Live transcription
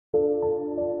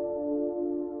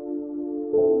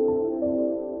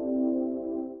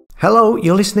Hello,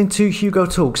 you're listening to Hugo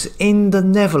Talks. In the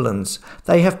Netherlands,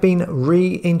 they have been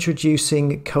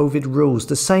reintroducing COVID rules,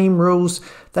 the same rules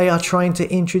they are trying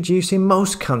to introduce in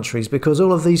most countries, because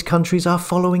all of these countries are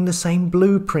following the same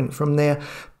blueprint from their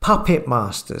puppet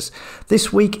masters.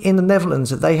 This week in the Netherlands,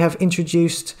 they have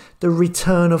introduced the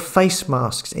return of face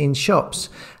masks in shops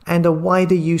and a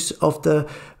wider use of the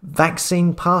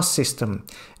vaccine pass system,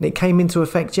 and it came into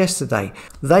effect yesterday.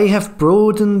 They have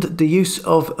broadened the use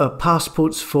of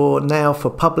passports for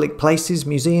public places,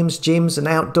 museums, gyms and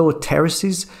outdoor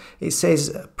terraces. It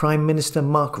says Prime Minister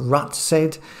Mark Rutte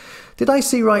said. Did I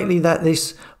see rightly that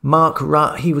this Mark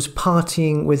Rutte, he was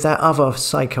partying with that other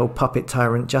psycho puppet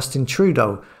tyrant Justin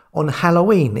Trudeau on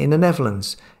Halloween in the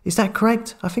Netherlands? Is that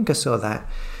correct? I think I saw that.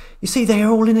 You see, they are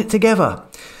all in it together.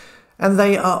 And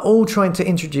they are all trying to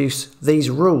introduce these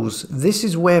rules. This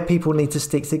is where people need to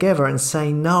stick together and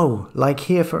say no. Like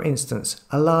here, for instance,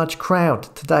 a large crowd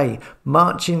today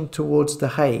marching towards the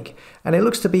Hague. And it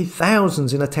looks to be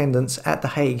thousands in attendance at the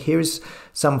Hague. Here is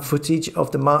some footage of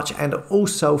the march and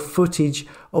also footage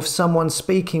of someone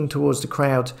speaking towards the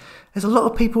crowd. There's a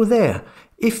lot of people there.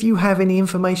 If you have any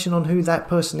information on who that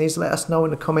person is, let us know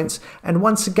in the comments. And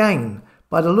once again,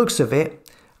 by the looks of it,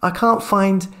 I can't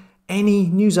find any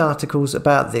news articles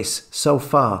about this so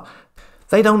far.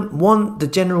 They don't want the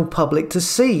general public to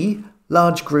see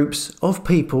large groups of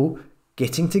people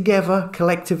getting together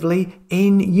collectively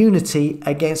in unity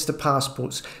against the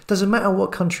passports. Doesn't matter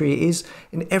what country it is.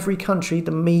 In every country,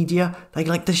 the media, they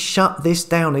like to shut this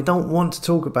down. They don't want to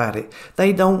talk about it.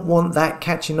 They don't want that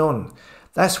catching on.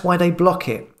 That's why they block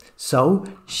it. So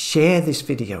share this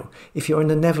video. If you're in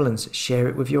the Netherlands, share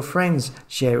it with your friends,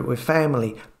 share it with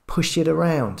family, push it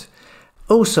around.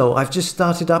 Also, I've just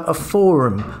started up a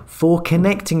forum for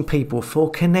connecting people, for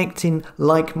connecting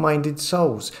like-minded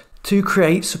souls, to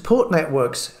create support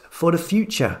networks for the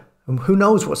future. And who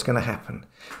knows what's going to happen.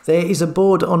 There is a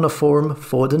board on the forum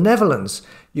for the Netherlands.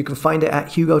 You can find it at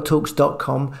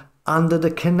hugotalks.com under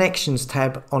the Connections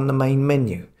tab on the main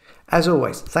menu. As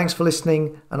always, thanks for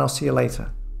listening, and I'll see you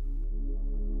later.